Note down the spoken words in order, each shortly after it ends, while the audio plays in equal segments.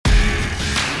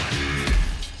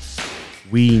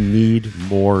we need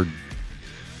more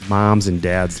moms and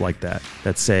dads like that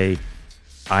say,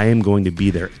 I am going to be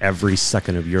there every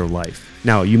second of your life.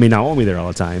 Now, you may not want me there all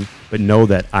the time, but know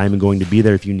that I'm going to be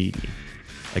there if you need me.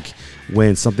 Like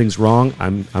when something's wrong,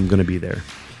 I'm going to be there.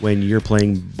 When you're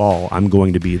playing ball, I'm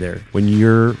going to be there. When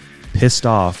you're pissed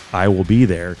off, I will be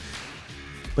there.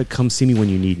 But come see me when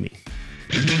you need me.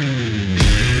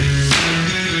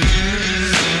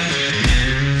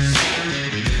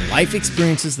 Life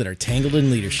experiences that are tangled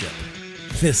in leadership.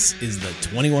 This is the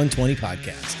 2120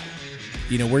 Podcast.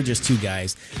 You know, we're just two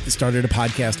guys that started a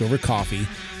podcast over coffee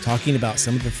talking about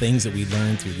some of the things that we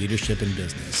learned through leadership and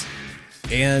business.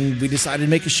 And we decided to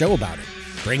make a show about it,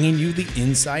 bringing you the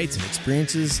insights and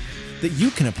experiences that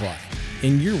you can apply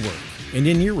in your work and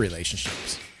in your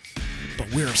relationships.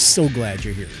 But we're so glad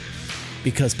you're here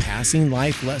because passing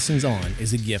life lessons on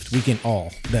is a gift we can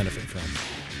all benefit from.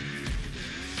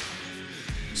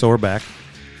 So we're back.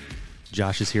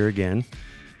 Josh is here again.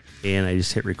 And I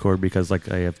just hit record because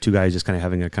I have two guys just kind of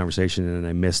having a conversation and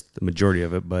I missed the majority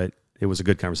of it, but it was a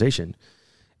good conversation.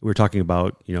 We were talking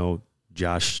about,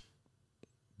 Josh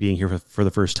being here for the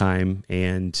first time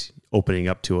and opening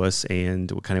up to us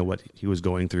and kind of what he was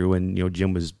going through. And,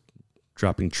 Jim was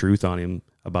dropping truth on him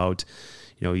about,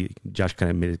 Josh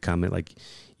kind of made a comment like,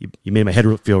 you made my head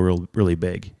feel really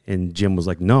big. And Jim was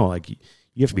like, no,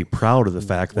 you have to be proud of the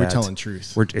fact that we're telling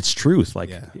truth. It's truth.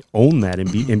 Own that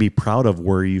and be proud of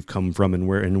where you've come from and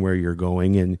where you're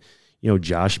going. And,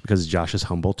 Josh, because Josh is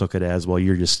humble, took it as, well,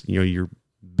 you're just, you're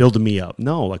building me up.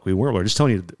 No, we weren't. We're just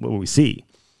telling you what we see.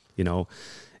 You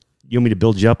want me to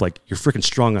build you up like you're freaking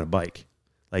strong on a bike.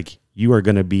 You are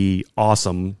going to be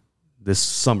awesome this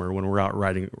summer when we're out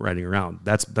riding around.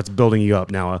 That's building you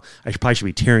up. Now, I probably should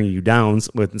be tearing you down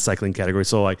with the cycling category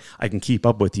so I can keep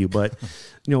up with you. But,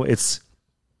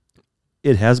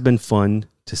 it has been fun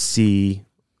to see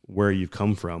where you've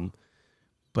come from,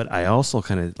 but I also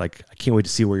kind of I can't wait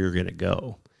to see where you're going to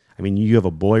go. I mean, you have a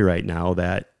boy right now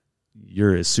that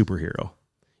you're his superhero.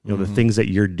 The things that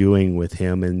you're doing with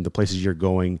him and the places you're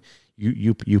going,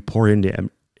 you pour into him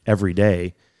every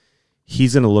day.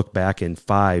 He's going to look back in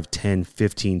 5, 10,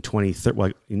 15, 20,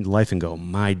 30 in life and go,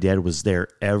 my dad was there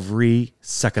every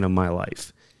second of my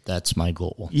life. That's my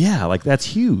goal. Yeah, that's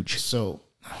huge. So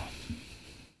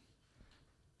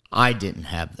I didn't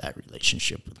have that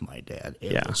relationship with my dad.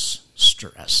 It was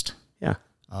stressed. Yeah.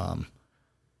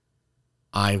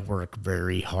 I work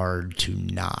very hard to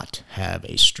not have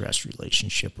a stress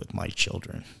relationship with my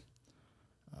children.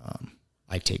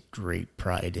 I take great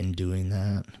pride in doing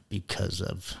that because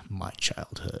of my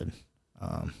childhood.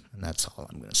 And that's all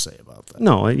I'm going to say about that.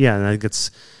 No, yeah, and I think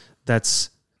that's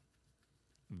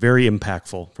very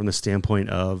impactful from the standpoint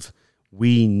of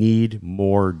we need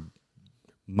more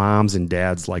moms and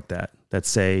dads like that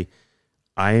say,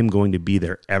 I am going to be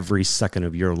there every second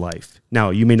of your life.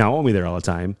 Now, you may not want me there all the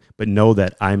time, but know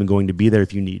that I'm going to be there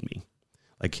if you need me.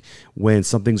 When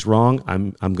something's wrong,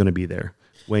 I'm going to be there.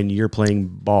 When you're playing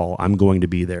ball, I'm going to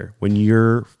be there. When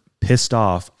you're pissed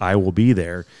off, I will be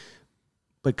there.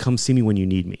 But come see me when you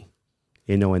need me.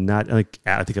 And not I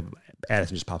think of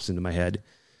Addison just pops into my head.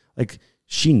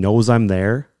 She knows I'm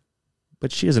there,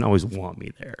 but she doesn't always want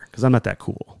me there because I'm not that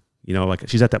cool.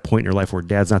 She's at that point in her life where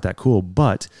dad's not that cool,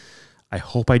 but I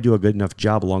hope I do a good enough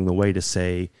job along the way to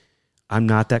say, I'm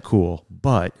not that cool,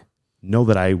 but know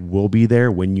that I will be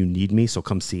there when you need me, so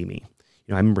come see me.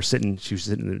 I remember she was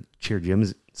sitting in the chair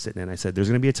Jim's sitting in, I said, there's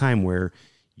going to be a time where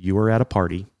you are at a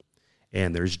party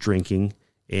and there's drinking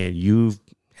and you've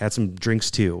had some drinks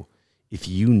too. If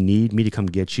you need me to come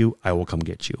get you, I will come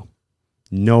get you.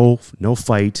 No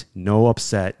fight, no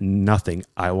upset, nothing.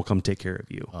 I will come take care of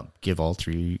you. Give all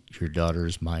three your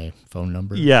daughters my phone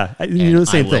number. Yeah, the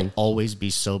same thing. I will always be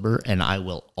sober, and I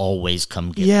will always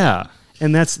come get them.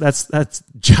 And that's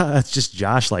just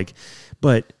Josh.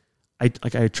 But I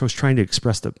was trying to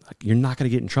express that you're not going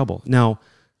to get in trouble. Now,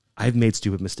 I've made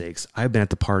stupid mistakes. I've been at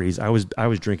the parties. I was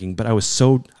drinking, but I was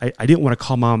I didn't want to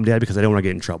call mom and dad because I didn't want to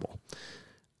get in trouble.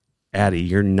 Addie,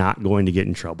 you're not going to get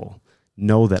in trouble.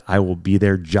 Know that I will be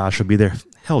there. Josh will be there.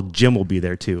 Hell, Jim will be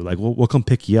there too. We'll come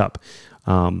pick you up.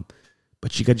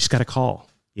 But you just got to call,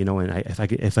 and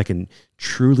if I can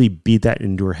truly beat that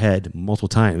into her head multiple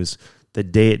times, the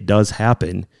day it does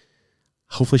happen,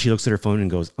 hopefully she looks at her phone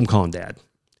and goes, I'm calling dad.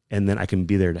 And then I can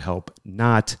be there to help.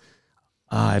 Not,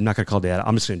 I'm not going to call dad.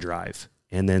 I'm just going to drive.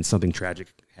 And then something tragic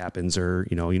happens or,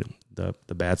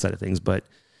 the bad side of things. But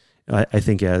I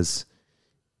think as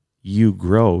you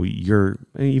grow,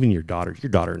 even your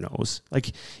daughter knows.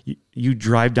 You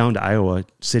drive down to Iowa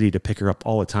City to pick her up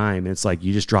all the time. And it's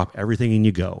you just drop everything and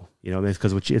you go,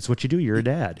 because it's what you do. You're a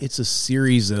dad. It's a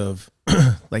series of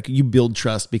like you build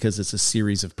trust because it's a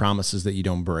series of promises that you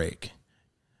don't break.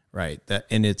 Right.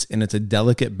 And it's a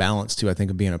delicate balance too, I think,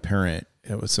 of being a parent.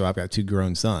 So I've got 2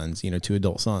 grown sons, 2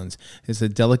 adult sons. It's a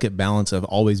delicate balance of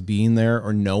always being there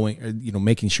or knowing, or,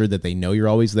 making sure that they know you're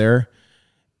always there.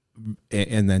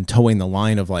 And then towing the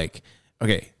line of like,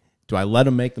 okay, do I let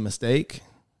them make the mistake?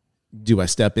 Do I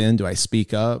step in? Do I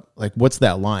speak up? Like, what's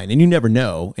that line? And you never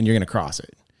know, and you're going to cross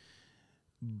it.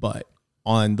 But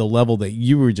on the level that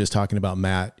you were just talking about,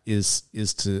 Matt, is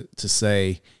to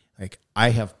say, like,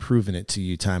 I have proven it to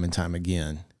you time and time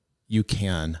again. You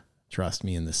can trust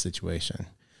me in this situation.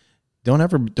 Don't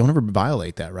ever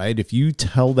violate that, right? If you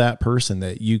tell that person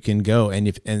that you can go and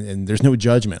there's no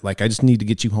judgment, like I just need to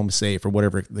get you home safe or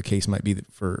whatever the case might be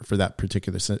for that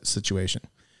particular situation.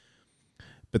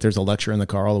 But there's a lecture in the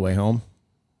car all the way home.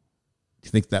 Do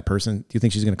you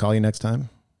think she's going to call you next time?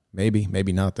 Maybe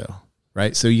not though.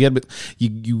 Right. So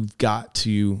you've got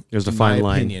to, there's a fine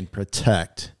line, opinion,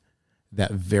 protect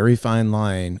that very fine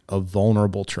line of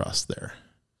vulnerable trust there.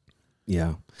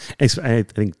 Yeah. I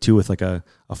think too, with like a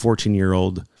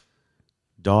 14-year-old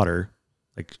daughter,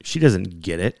 like she doesn't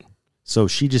get it. So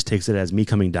she just takes it as me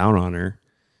coming down on her.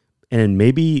 And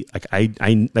maybe like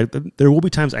there will be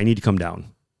times I need to come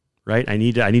down, right? I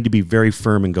need to be very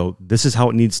firm and go, this is how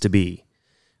it needs to be.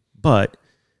 But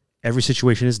every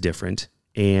situation is different.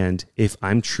 And if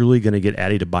I'm truly going to get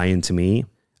Addie to buy into me,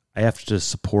 I have to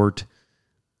support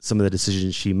some of the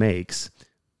decisions she makes,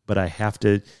 but I have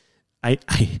to,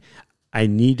 I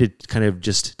need to kind of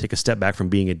just take a step back from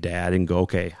being a dad and go,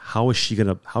 okay, how is she going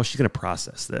to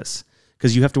process this?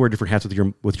 Because you have to wear different hats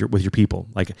with your people.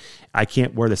 Like I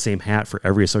can't wear the same hat for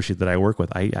every associate that I work with.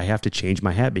 I have to change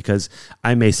my hat because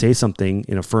I may say something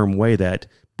in a firm way that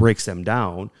breaks them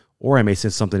down, or I may say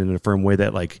something in a firm way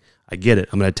that like, I get it,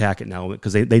 I'm going to attack it now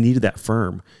because they needed that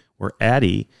firm. Where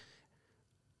Addie,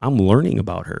 I'm learning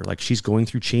about her. Like she's going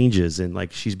through changes and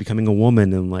like she's becoming a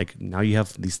woman. And like now you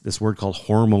have this word called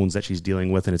hormones that she's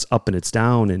dealing with, and it's up and it's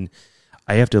down. And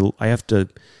I have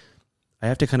to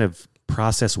kind of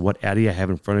process what Addie I have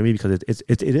in front of me because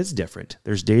it is different.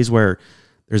 There's days where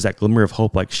there's that glimmer of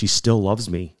hope. Like she still loves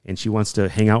me and she wants to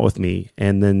hang out with me.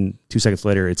 And then 2 seconds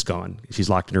later, it's gone. She's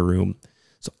locked in her room.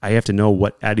 So I have to know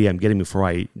what Addie I'm getting before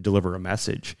I deliver a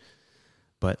message.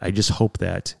 But I just hope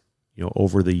that,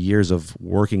 over the years of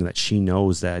working, that she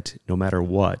knows that no matter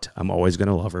what, I'm always going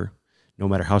to love her. No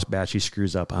matter how bad she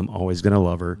screws up, I'm always going to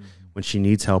love her. Mm-hmm. When she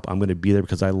needs help, I'm going to be there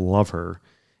because I love her.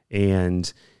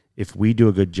 And if we do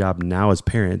a good job now as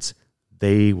parents,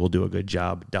 they will do a good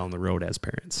job down the road as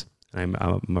parents. I'm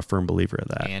a firm believer of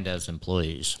that. And as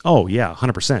employees. Oh, yeah,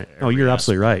 100%. Oh, you're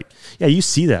absolutely right. Yeah, you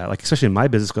see that, like especially in my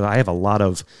business, because I have a lot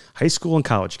of high school and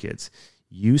college kids.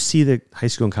 You see the high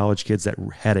school and college kids that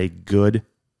had a good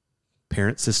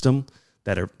parent system,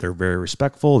 they're very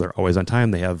respectful, they're always on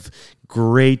time, they have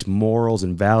great morals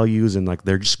and values, and like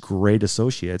they're just great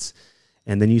associates.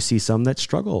 And then you see some that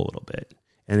struggle a little bit.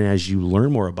 And as you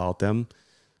learn more about them,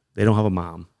 they don't have a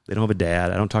mom, they don't have a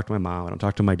dad. I don't talk to my mom, I don't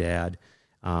talk to my dad.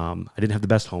 I didn't have the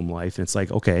best home life. And it's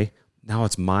like, okay, now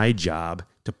it's my job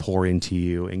to pour into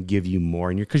you and give you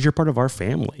more. And because you're part of our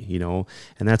family,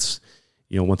 and that's,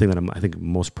 one thing that I think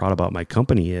most proud about my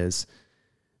company is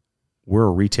we're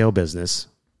a retail business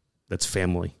that's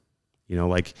family.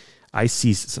 Like I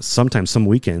see sometimes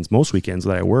most weekends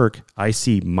that I work, I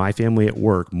see my family at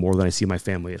work more than I see my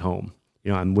family at home.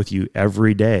 I'm with you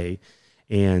every day.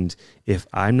 And if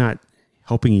I'm not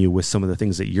helping you with some of the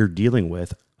things that you're dealing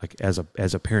with, like as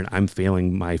a parent, I'm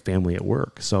failing my family at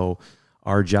work. So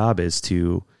our job is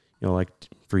to, like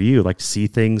for you, like to see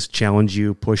things, challenge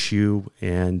you, push you,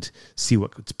 and see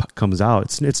what comes out.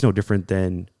 It's no different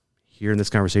than here in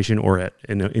this conversation or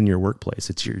in your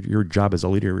workplace. It's your job as a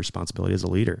leader, your responsibility as a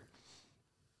leader.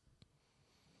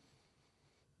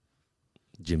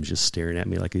 Jim's just staring at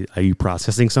me like, are you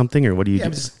processing something or what do you do?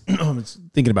 I'm just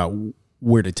thinking about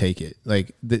where to take it.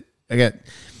 Like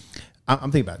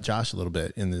I'm thinking about Josh a little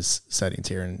bit in this settings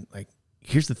here. And like,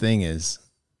 here's the thing is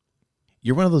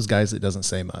you're one of those guys that doesn't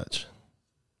say much,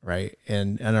 right?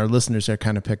 And our listeners are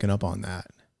kind of picking up on that.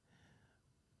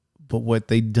 But what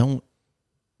they don't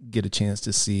get a chance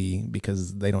to see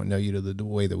because they don't know you to the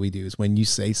way that we do is when you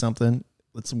say something,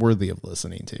 it's worthy of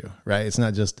listening to, right? It's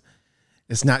not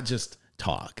just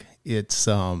talk. It's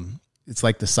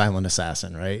like the silent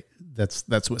assassin, right?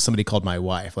 That's what somebody called my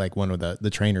wife. Like one of the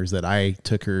trainers that I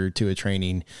took her to a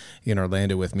training in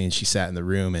Orlando with me, and she sat in the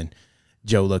room and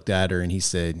Joe looked at her and he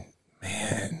said,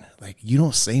 man, like you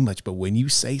don't say much, but when you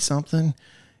say something,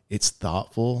 it's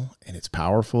thoughtful and it's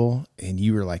powerful, and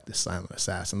you were like the silent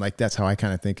assassin. Like, that's how I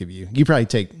kind of think of you. You probably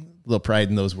take a little pride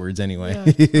in those words anyway.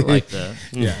 Yeah, I like that.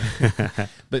 Yeah.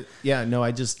 But yeah, no,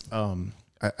 I just,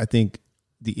 I think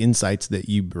the insights that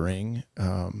you bring,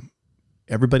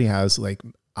 everybody has, like,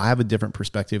 I have a different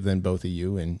perspective than both of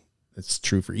you, and it's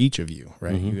true for each of you,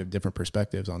 right? You have different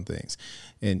perspectives on things,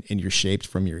 and you're shaped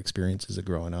from your experiences of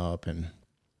growing up, and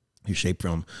you're shaped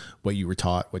from what you were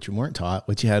taught, what you weren't taught,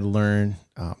 what you had to learn,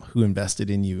 who invested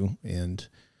in you. And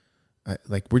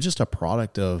like, we're just a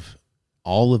product of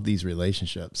all of these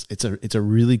relationships. It's a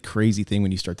really crazy thing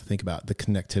when you start to think about the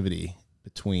connectivity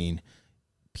between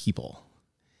people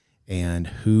and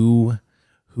who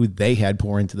they had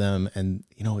pour into them. And,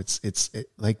 you know, it's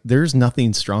like, there's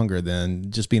nothing stronger than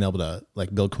just being able to,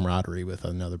 like, build camaraderie with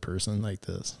another person like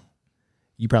this.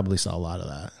 You probably saw a lot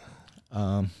of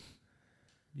that.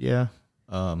 Yeah.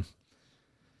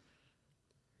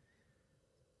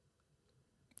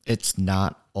 It's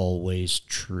not always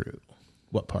true.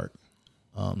 What part?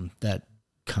 That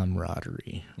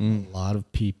camaraderie. A lot of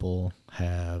people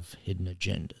have hidden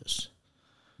agendas.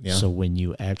 Yeah. So when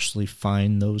you actually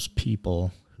find those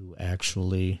people who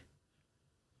actually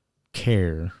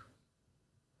care,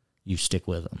 you stick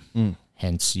with them.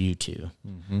 Hence you two.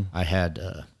 I had,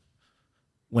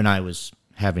 when I was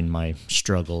having my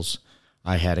struggles,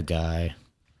 I had a guy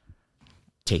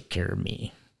take care of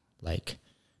me, like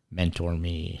mentor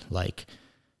me, like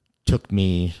took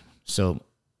me. So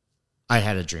I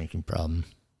had a drinking problem.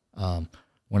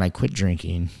 When I quit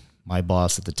drinking, my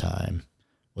boss at the time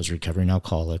was a recovering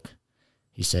alcoholic.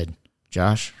 He said,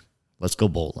 Josh, let's go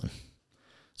bowling.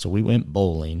 So we went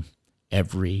bowling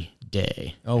every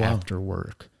day after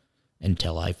work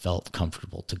until I felt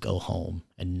comfortable to go home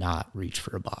and not reach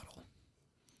for a bottle.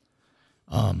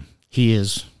 He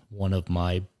is one of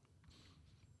my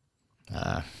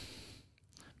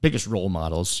biggest role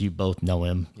models. You both know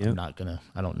him. Yep.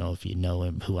 I don't know if you know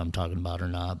him, who I'm talking about or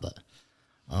not, but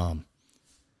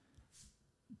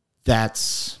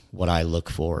that's what I look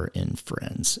for in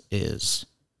friends, is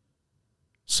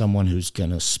someone who's going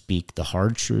to speak the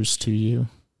hard truths to you,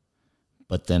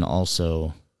 but then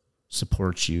also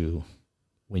support you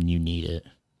when you need it.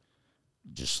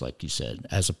 Just like you said,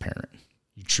 as a parent,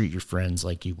 you treat your friends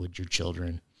like you would your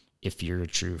children. If you're a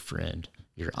true friend,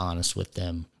 you're honest with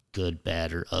them, good,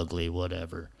 bad, or ugly,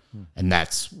 whatever. And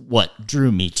that's what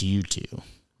drew me to you two.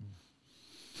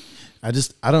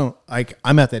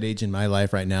 I'm at that age in my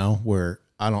life right now where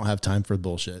I don't have time for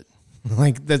bullshit.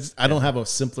 I don't have a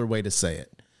simpler way to say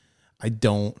it. I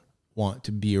don't want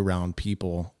to be around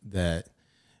people that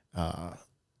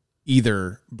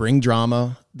either bring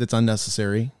drama that's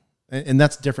unnecessary, and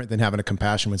that's different than having a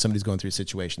compassion when somebody's going through a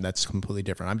situation. That's completely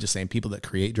different. I'm just saying, people that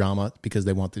create drama because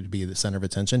they want to be the center of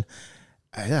attention,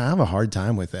 I have a hard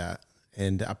time with that,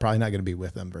 and I'm probably not going to be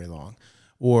with them very long.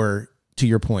 Or, to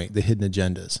your point, the hidden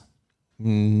agendas.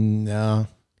 No,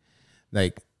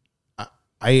 like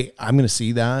I'm going to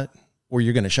see that, or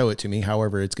you're going to show it to me,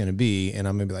 however it's going to be, and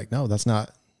I'm going to be like, no, that's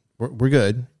not. We're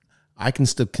good. I can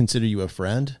still consider you a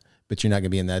friend, but you're not going to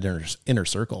be in that inner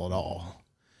circle at all.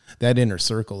 That inner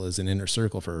circle is an inner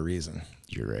circle for a reason.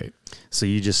 You're right. So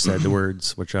you just said the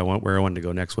words, where I wanted to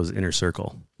go next was inner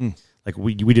circle. Like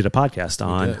we did a podcast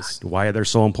on why they're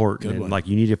so important, and like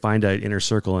you need to find an inner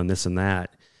circle and this and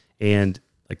that. And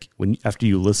like after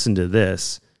you listen to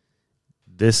this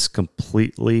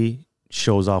completely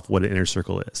shows off what an inner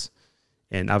circle is.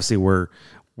 And obviously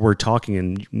we're talking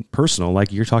in personal,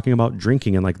 like you're talking about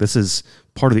drinking, and like this is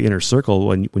part of the inner circle.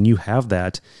 When you have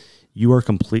that, you are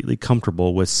completely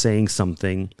comfortable with saying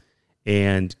something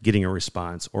and getting a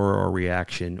response or a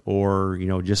reaction, or,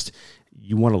 just,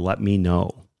 you want to let me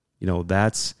know,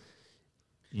 that's,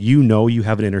 you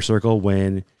have an inner circle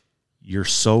when you're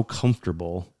so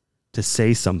comfortable to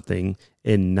say something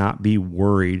and not be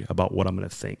worried about what I'm going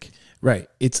to think. Right.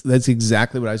 That's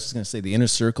exactly what I was just going to say. The inner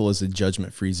circle is a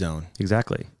judgment-free zone.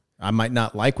 Exactly. I might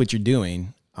not like what you're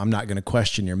doing. I'm not going to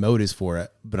question your motives for it,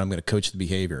 but I'm going to coach the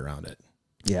behavior around it.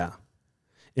 Yeah.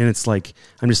 And it's like,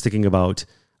 I'm just thinking about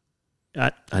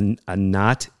a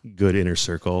not good inner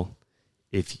circle.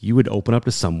 If you would open up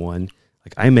to someone,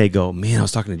 like I may go, man, I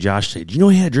was talking to Josh today. Do you know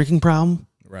he had a drinking problem?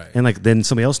 Right. And like, then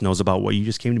somebody else knows about what you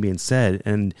just came to me and said.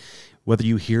 And whether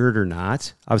you hear it or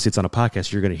not, obviously it's on a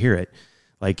podcast, you're going to hear it.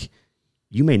 Like,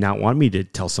 you may not want me to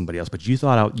tell somebody else, but you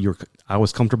thought I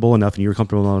was comfortable enough and you were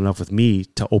comfortable enough with me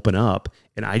to open up.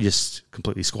 And I just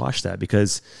completely squashed that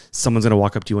because someone's going to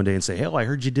walk up to you one day and say, hey, I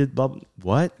heard you did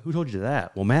what? Who told you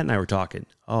that? Well, Matt and I were talking.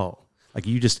 Oh, like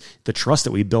the trust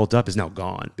that we built up is now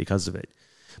gone because of it.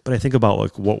 But I think about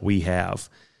like what we have: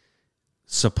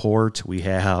 support. We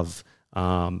have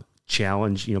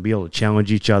challenge, be able to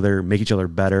challenge each other, make each other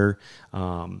better.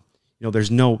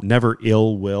 There's never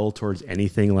ill will towards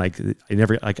anything. Like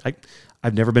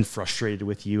I've never been frustrated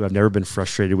with you. I've never been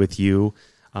frustrated with you.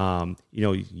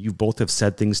 You both have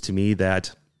said things to me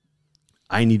that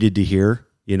I needed to hear,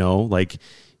 like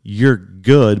you're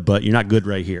good, but you're not good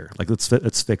right here. Like,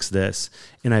 let's fix this.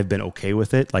 And I've been okay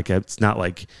with it. Like, it's not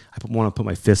like I want to put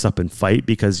my fists up and fight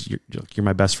because you're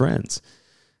my best friends.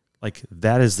 Like,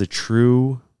 that is the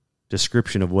true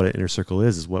description of what an inner circle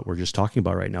is what we're just talking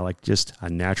about right now. Like, just a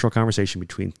natural conversation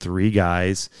between three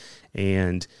guys,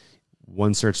 and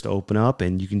one starts to open up,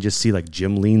 and you can just see like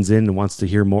Jim leans in and wants to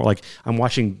hear more. Like, I'm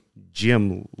watching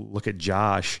Jim look at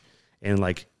Josh, and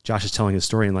like Josh is telling his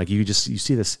story, and like you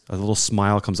see this, a little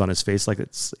smile comes on his face. Like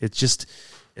it's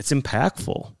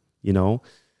impactful.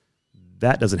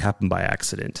 That doesn't happen by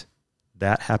accident.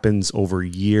 That happens over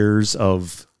years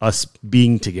of us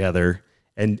being together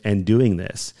and doing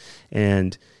this.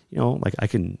 And, like I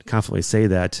can confidently say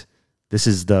that this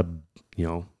is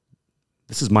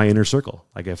this is my inner circle.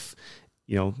 Like if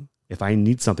I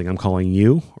need something, I'm calling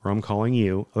you or I'm calling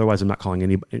you. Otherwise, I'm not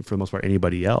calling for the most part,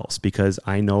 anybody else, because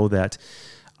I know that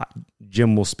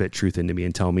Jim will spit truth into me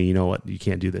and tell me, what, you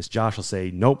can't do this. Josh will say,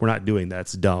 nope, we're not doing that.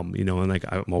 It's dumb, and like,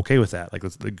 I'm okay with that. Like,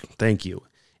 thank you.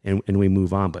 And we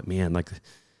move on. But man, like,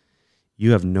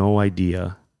 you have no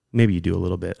idea, maybe you do a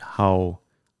little bit, how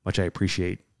much I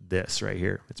appreciate this right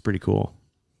here. It's pretty cool.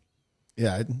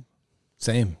 Yeah.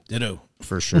 Same. Ditto.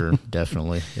 For sure.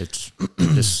 Definitely. It's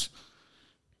just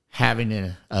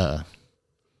having a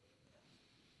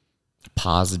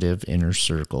positive inner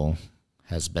circle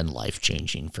has been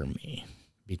life-changing for me,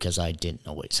 because I didn't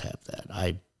always have that.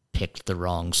 I picked the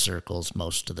wrong circles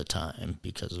most of the time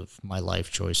because of my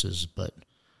life choices, but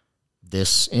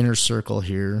this inner circle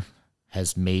here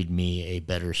has made me a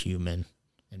better human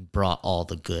and brought all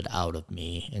the good out of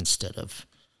me instead of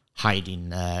hiding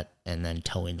that and then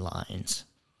towing lines.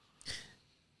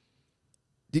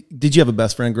 Did you have a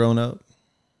best friend growing up?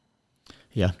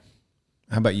 Yeah.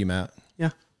 How about you, Matt?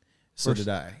 Yeah. So did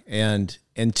I. And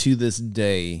to this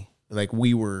day, like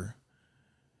we were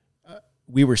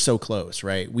so close,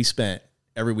 right? We spent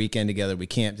every weekend together. We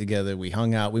camped together. We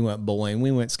hung out. We went bowling.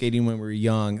 We went skating when we were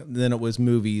young. Then it was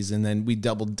movies. And then we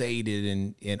double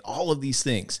dated and all of these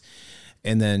things.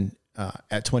 And then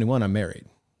at 21, I'm married.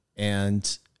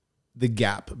 And the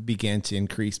gap began to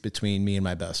increase between me and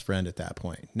my best friend at that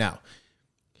point. Now,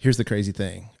 here's the crazy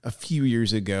thing. A few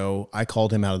years ago, I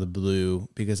called him out of the blue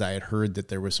because I had heard that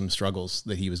there were some struggles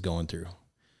that he was going through.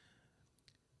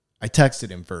 I texted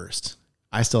him first.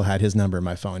 I still had his number in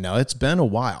my phone. Now, it's been a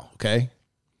while, okay?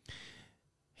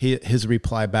 His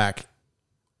reply back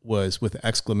was with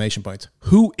exclamation points.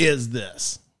 Who is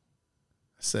this?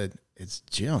 I said, it's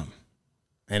Jim.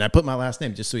 And I put my last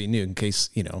name just so he knew, in case,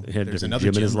 there's another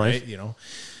Jim in his life.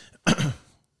 Right?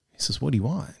 He says, what do you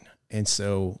want? And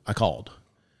so I called.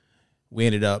 We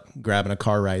ended up grabbing a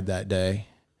car ride that day.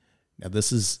 Now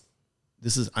this is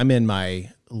I'm in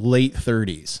my late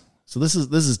 30s. So this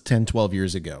is 10, 12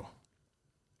 years ago.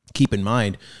 Keep in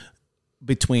mind,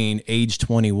 between age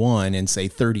 21 and say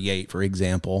 38, for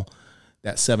example,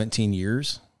 that 17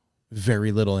 years,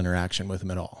 very little interaction with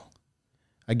him at all.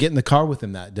 I get in the car with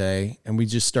him that day, and we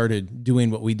just started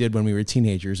doing what we did when we were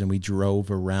teenagers, and we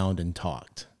drove around and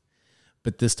talked.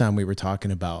 But this time we were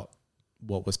talking about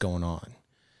what was going on.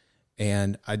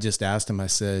 And I just asked him, I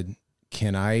said,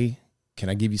 can I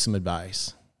give you some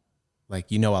advice? Like,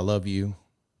 I love you.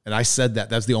 And I said that.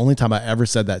 That's the only time I ever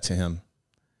said that to him.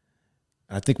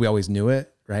 And I think we always knew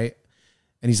it, right?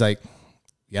 And he's like,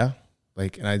 yeah.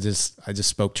 Like, and I just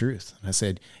spoke truth. And I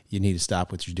said, you need to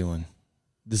stop what you're doing.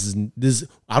 This is,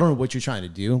 I don't know what you're trying to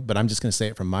do, but I'm just going to say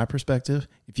it from my perspective.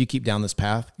 If you keep down this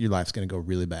path, your life's going to go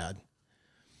really bad.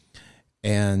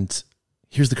 And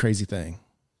here's the crazy thing.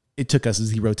 It took us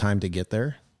 0 time to get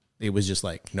there. It was just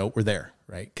like, nope, we're there,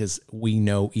 right? Because we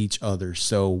know each other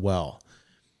so well.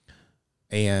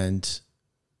 And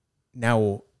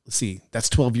now, let's see, that's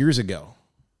 12 years ago.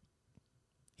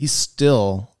 He's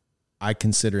still, I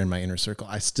consider in my inner circle,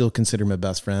 I still consider him a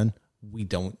best friend. We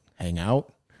don't hang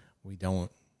out. We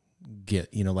don't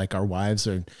get, like our wives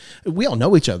are, we all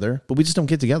know each other, but we just don't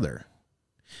get together.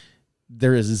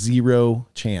 There is 0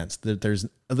 chance that there's,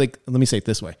 like, let me say it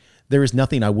this way. There is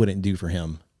nothing I wouldn't do for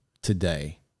him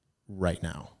today, right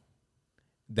now.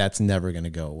 That's never going to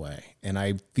go away. And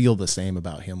I feel the same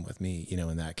about him with me,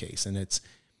 in that case. And it's,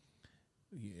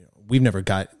 we've never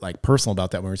got like personal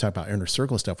about that when we were talking about inner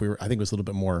circle stuff. I think it was a little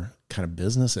bit more kind of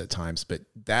business at times, but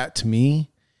that to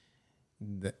me,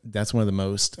 that's one of the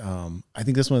most, I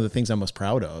think that's one of the things I'm most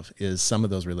proud of is some of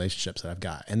those relationships that I've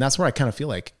got. And that's where I kind of feel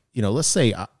like let's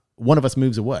say one of us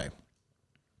moves away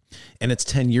and it's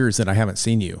 10 years that I haven't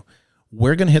seen you.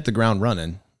 We're going to hit the ground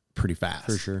running pretty fast.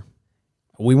 For sure.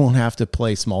 We won't have to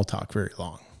play small talk very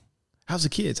long. How's the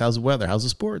kids? How's the weather? How's the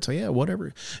sports? Oh, yeah,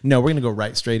 whatever. No, we're going to go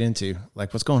right straight into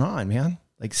like, what's going on, man?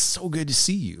 Like, so good to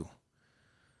see you.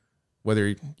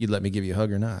 Whether you'd let me give you a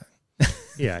hug or not.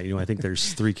 Yeah. I think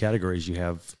there's 3 categories. You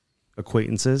have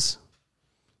acquaintances,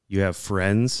 you have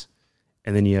friends,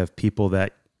 and then you have people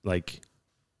that like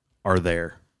are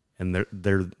there, and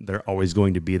they're always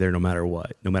going to be there no matter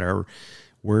what, no matter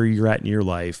where you're at in your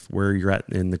life, where you're at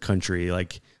in the country.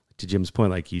 Like to Jim's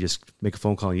point, like you just make a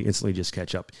phone call and you instantly just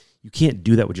catch up. You can't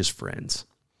do that with just friends.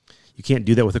 You can't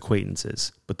do that with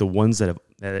acquaintances, but the ones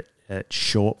that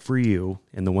show up for you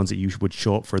and the ones that you would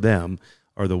show up for them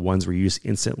are the ones where you just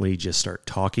instantly just start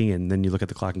talking, and then you look at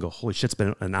the clock and go, holy shit, it's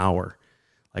been an hour.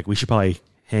 Like we should probably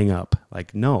hang up.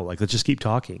 Like, no, like let's just keep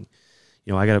talking.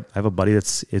 I have a buddy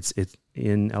it's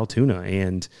in Altoona,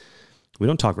 and we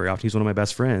don't talk very often. He's one of my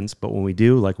best friends, but when we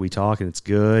do, like we talk and it's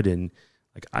good. And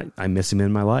like, I miss him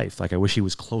in my life. Like I wish he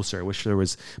was closer. I wish there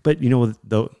was, but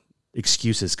the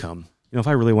excuses come. If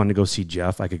I really wanted to go see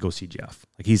Jeff, I could go see Jeff.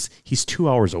 Like he's 2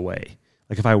 hours away.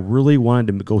 Like if I really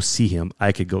wanted to go see him,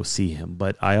 I could go see him,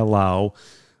 but I allow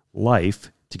life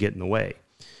to get in the way.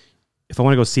 If I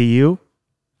want to go see you,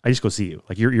 I just go see you.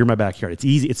 Like you're in my backyard. It's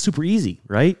easy. It's super easy,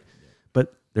 right?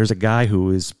 But there's a guy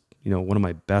who is, one of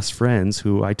my best friends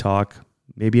who I talk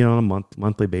maybe on a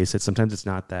monthly basis. Sometimes it's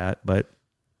not that, but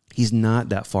he's not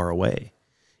that far away.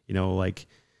 Like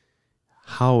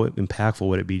how impactful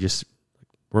would it be just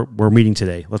we're meeting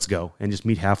today. Let's go and just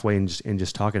meet halfway and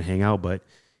just talk and hang out. But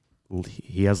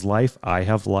he has life, I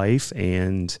have life,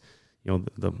 and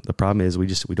the problem is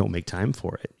we don't make time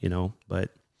for it. But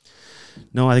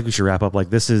no, I think we should wrap up. Like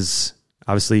this is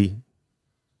obviously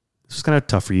kind of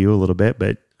tough for you a little bit,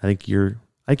 but I think you're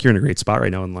in a great spot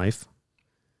right now in life.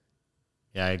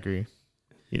 Yeah, I agree.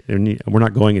 We're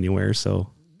not going anywhere, so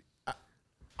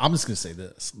I'm just gonna say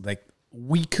this: like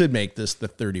we could make this the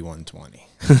 3120,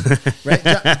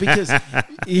 right? Because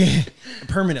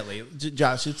permanently,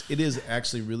 Josh, it is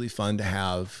actually really fun to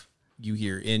have you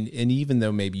here, and even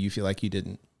though maybe you feel like you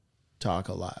didn't talk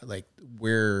a lot, like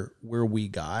where we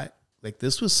got. Like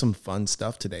this was some fun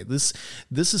stuff today. This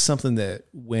is something that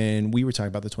when we were talking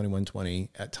about the 2120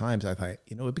 at times, I thought,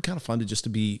 it'd be kind of fun to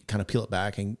be kind of peel it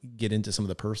back and get into some of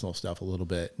the personal stuff a little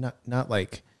bit. Not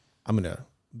like I'm going to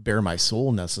bare my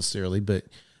soul necessarily, but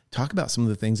talk about some of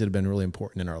the things that have been really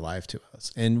important in our life to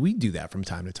us. And we do that from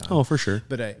time to time. Oh, for sure.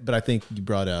 But I think you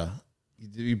brought a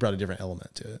different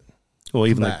element to it. Well,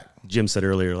 even like Jim said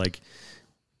earlier, like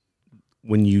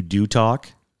when you do talk,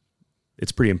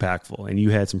 it's pretty impactful, and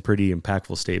you had some pretty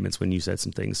impactful statements when you said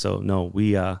some things. So no,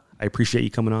 I appreciate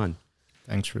you coming on.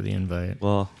 Thanks for the invite.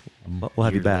 Well, we'll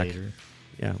have you back. Later.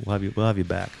 Yeah, we'll have you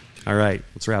back. All right,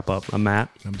 let's wrap up. I'm Matt.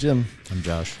 I'm Jim. I'm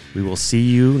Josh. We will see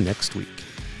you next week.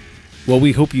 Well,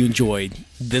 we hope you enjoyed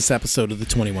this episode of the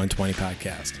 2120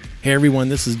 podcast. Hey everyone,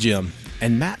 this is Jim,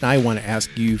 and Matt and I want to ask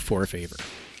you for a favor.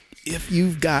 If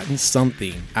you've gotten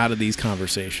something out of these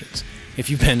conversations, if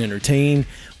you've been entertained,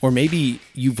 or maybe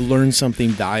you've learned something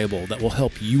valuable that will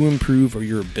help you improve or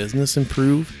your business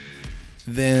improve,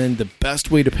 then the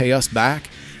best way to pay us back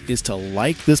is to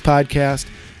like this podcast,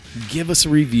 give us a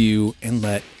review, and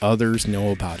let others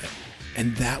know about it.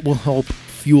 And that will help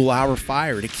fuel our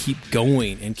fire to keep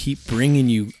going and keep bringing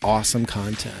you awesome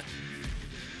content.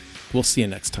 We'll see you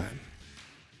next time.